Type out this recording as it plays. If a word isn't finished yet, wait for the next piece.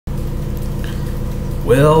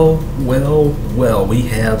Well, we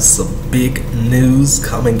have some big news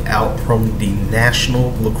coming out from the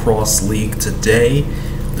National Lacrosse League today,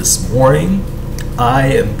 this morning. I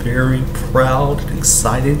am very proud and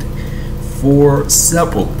excited for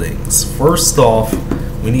several things. First off,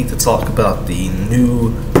 we need to talk about the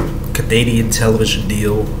new Canadian television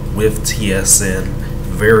deal with TSN.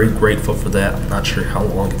 Very grateful for that. I'm not sure how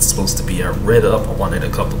long it's supposed to be. I read up on it a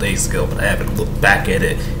couple days ago, but I haven't looked back at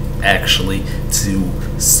it actually to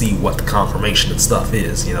see what the confirmation and stuff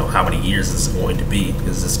is. How many years is it going to be?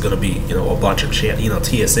 Is this going to be a bunch of channels?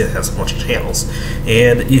 TSN has a bunch of channels,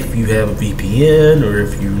 and if you have a VPN, or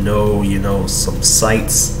if some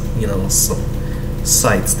sites, some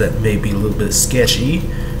sites that may be a little bit sketchy,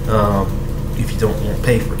 if you don't want to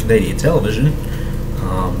pay for Canadian television,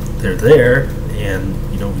 they're there, and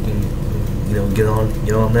we can get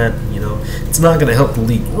on that. It's not going to help the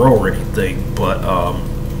league grow or anything, but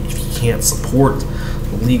if you can't support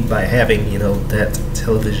the league by having that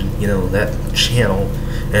television, that channel,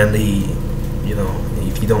 and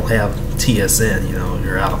if you don't have TSN,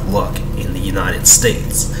 you're out of luck in the United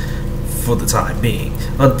States for the time being,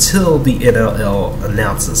 until the NLL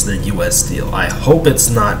announces their US deal. I hope it's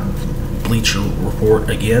not Bleacher Report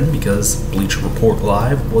again, because Bleacher Report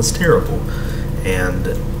Live was terrible, and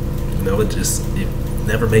it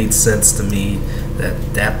never made sense to me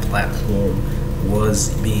that platform was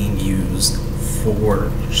being used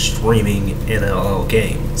for streaming NLL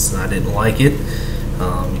games. I didn't like it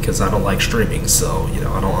because I don't like streaming. So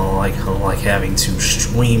I don't like having to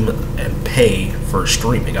stream and pay for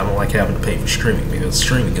streaming. I don't like having to pay for streaming, because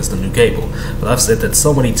streaming is the new cable. But I've said that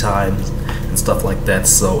so many times and stuff like that.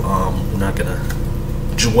 So we're not gonna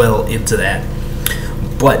dwell into that.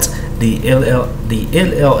 But the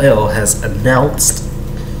NLL has announced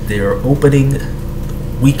their opening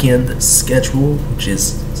weekend schedule, which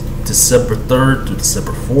is December 3rd to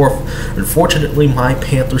December 4th. Unfortunately, my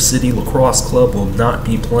Panther City Lacrosse Club will not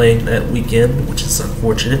be playing that weekend, which is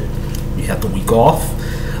unfortunate. We have the week off,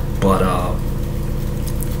 but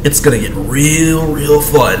it's gonna get real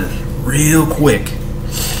fun real quick,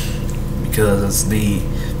 because the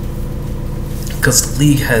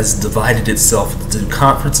league has divided itself into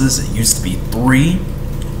conferences. It used to be 3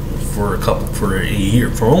 for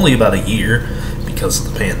only about a year because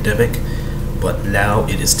of the pandemic, but now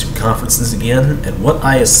it is 2 conferences again. And what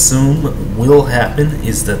I assume will happen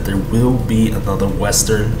is that there will be another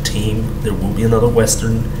Western team. There will be another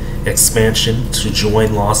Western expansion to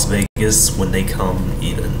join Las Vegas when they come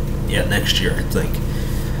in next year, I think.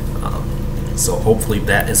 So hopefully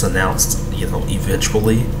that is announced,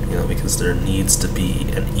 eventually, because there needs to be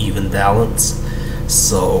an even balance.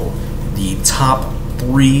 So the top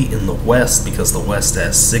 3 in the West, because the West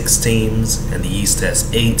has 6 teams and the East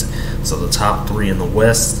has 8, so the top 3 in the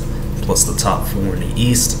West plus the top 4 in the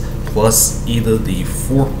East, plus either the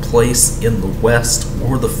 4th place in the West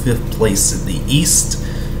or the 5th place in the East,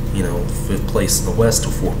 5th place in the West or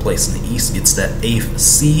 4th place in the East gets that 8th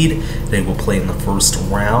seed. They will play in the first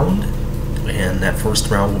round, and that first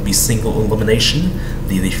round will be single elimination.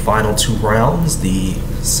 The final 2 rounds, the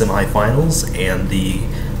semifinals and the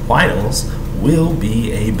finals, will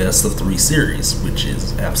be a best of 3 series, which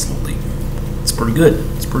is it's pretty good.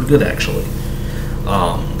 It's pretty good, actually,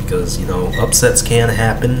 because upsets can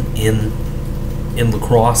happen in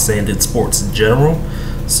lacrosse and in sports in general.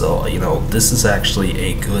 So this is actually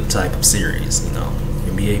a good type of series.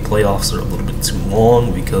 NBA playoffs are a little bit too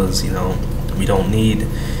long, because we don't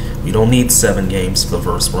need 7 games for the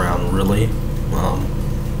first round, really.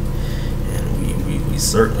 We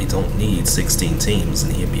certainly don't need 16 teams in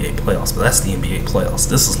the NBA playoffs, but that's the NBA playoffs.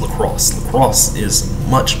 This is lacrosse. Lacrosse is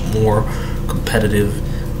much more competitive,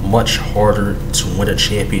 much harder to win a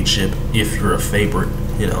championship if you're a favorite.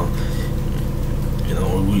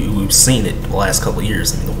 We've seen it the last couple of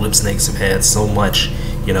years. The Whipsnakes have had so much.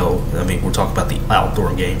 We're talking about the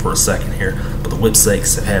outdoor game for a second here, but the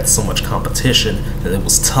Whipsnakes have had so much competition that it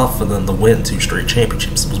was tough for them to win 2 straight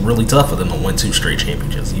championships. It was really tough for them to win 2 straight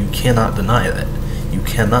championships. You cannot deny that. You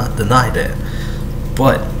cannot deny that.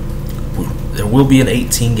 But there will be an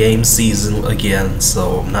 18-game season again,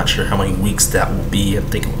 so I'm not sure how many weeks that will be. I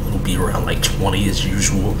think it'll be around like 20 as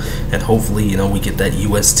usual, and hopefully, we get that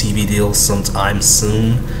US TV deal sometime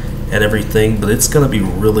soon and everything. But it's going to be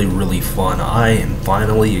really fun. I am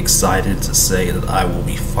finally excited to say that I will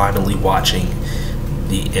be finally watching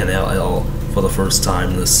the NLL for the first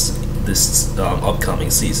time this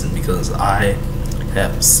upcoming season, because I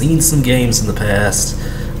have seen some games in the past,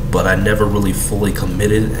 but I never really fully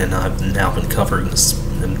committed, and I've now been covering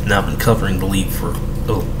the league for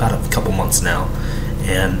about a couple months now,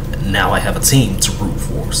 and now I have a team to root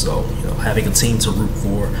for. So having a team to root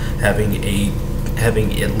for, having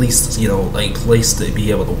at least, you know, a place to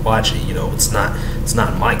be able to watch it. You know, it's not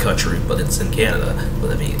in my country, but it's in Canada.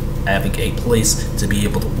 But I mean, having a place to be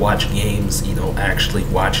able to watch games, you know, actually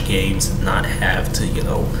watch games and not have to, you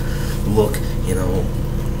know, look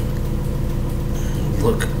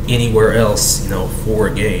anywhere else, you know, for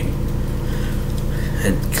a game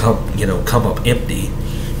and come up empty.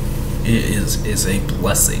 Is a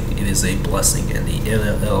blessing. It is a blessing, and the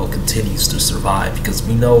NLL continues to survive because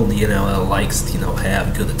we know the NLL likes to, you know,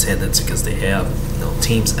 have good attendance because they have, you know,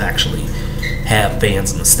 teams actually have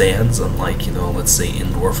fans in the stands, unlike, you know, let's say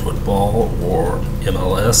indoor football or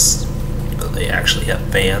MLS. They actually have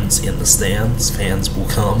fans in the stands. Fans will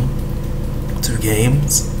come to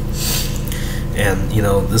games, and you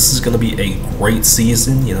know, this is going to be a great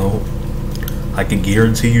season. You know, I can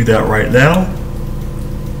guarantee you that right now.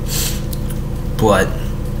 But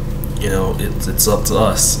you know, it's up to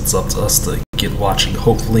us. It's up to us to get watching.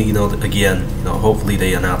 Hopefully, you know, again, you know, hopefully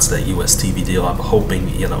they announce that US TV deal. I'm hoping,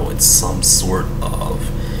 you know, it's some sort of,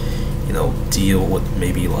 you know, deal with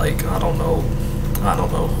maybe like I don't know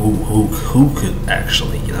who could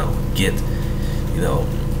actually, you know, get, you know,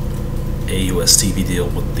 a US TV deal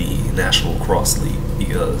with the National Lacrosse League,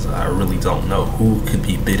 because I really don't know who could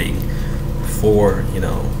be bidding for, you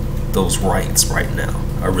know, those rights right now.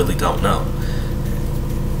 I really don't know.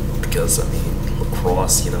 Because I mean,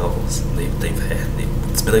 lacrosse, you know, it's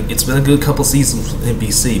been a good couple seasons with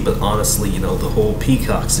NBC, but honestly, you know, the whole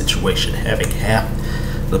Peacock situation, having half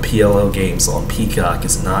the PLL games on Peacock,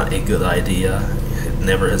 is not a good idea. It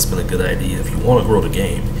never has been a good idea. If you want to grow the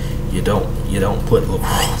game, you don't put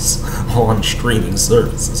lacrosse on streaming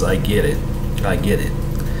services. I get it. Trying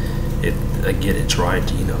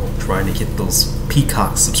to get those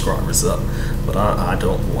Peacock subscribers up, but I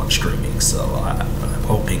don't want streaming, so I'm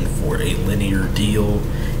hoping for a linear deal,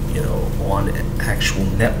 you know, on actual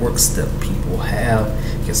networks that people have,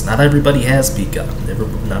 because not everybody has Peacock.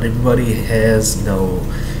 Not everybody has, you know,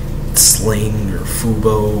 Sling or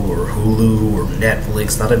Fubo or Hulu or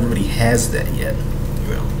Netflix. Not everybody has that yet.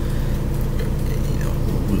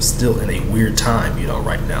 We're still in a weird time, you know,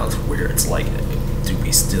 right now, where it's like, do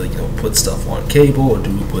we still, you know, put stuff on cable, or do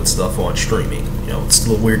we put stuff on streaming? You know, it's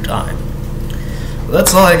still a weird time. But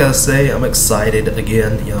that's all I gotta say. I'm excited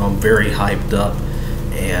again. You know, I'm very hyped up,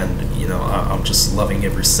 and you know, I'm just loving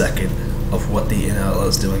every second of what the NLL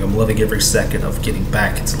is doing. I'm loving every second of getting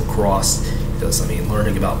back into lacrosse, because I mean,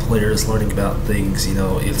 learning about players, learning about things. You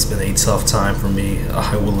know, it's been a tough time for me.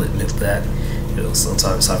 I will admit that. You know,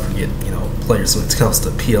 sometimes I forget, you know, players when it comes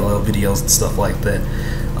to PLL videos and stuff like that.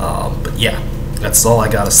 But yeah, that's all I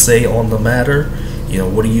gotta say on the matter. You know,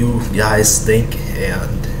 what do you guys think?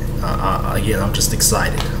 And again, I'm just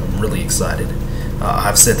excited. I'm really excited.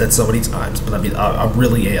 I've said that so many times, but I mean, I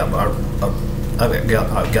really am. I've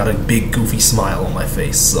got a big goofy smile on my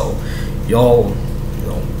face. So, y'all, you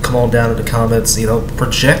know, come on down in the comments. You know,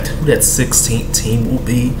 project who that 16th team will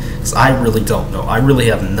be, because I really don't know. I really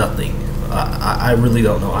have nothing. I really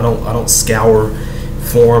don't know. I don't scour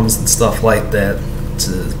forums and stuff like that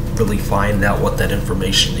to really find out what that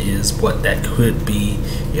information is, what that could be.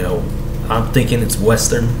 You know, I'm thinking it's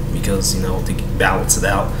Western, because, you know, to balance it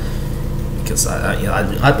out, because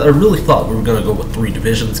I really thought we were gonna go with 3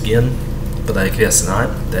 divisions again, but I guess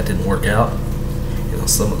not. That didn't work out. You know,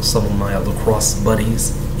 some of my lacrosse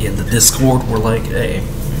buddies in the Discord were like, hey,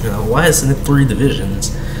 you know, why isn't it 3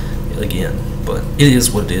 divisions again? But it is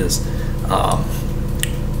what it is. But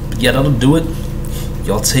yeah, that'll do it.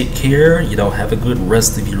 Y'all take care. You know, have a good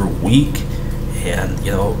rest of your week. And,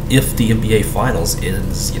 you know, if the NBA Finals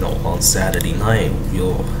ends, you know, on Saturday night,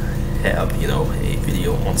 we'll have, you know, a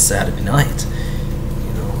video on Saturday night.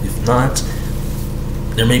 You know, if not,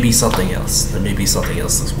 there may be something else. There may be something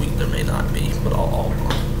else this week. There may not be. But I'll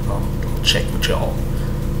check with y'all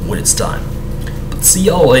when it's time. But see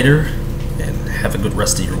y'all later, and have a good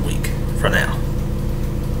rest of your week. For now.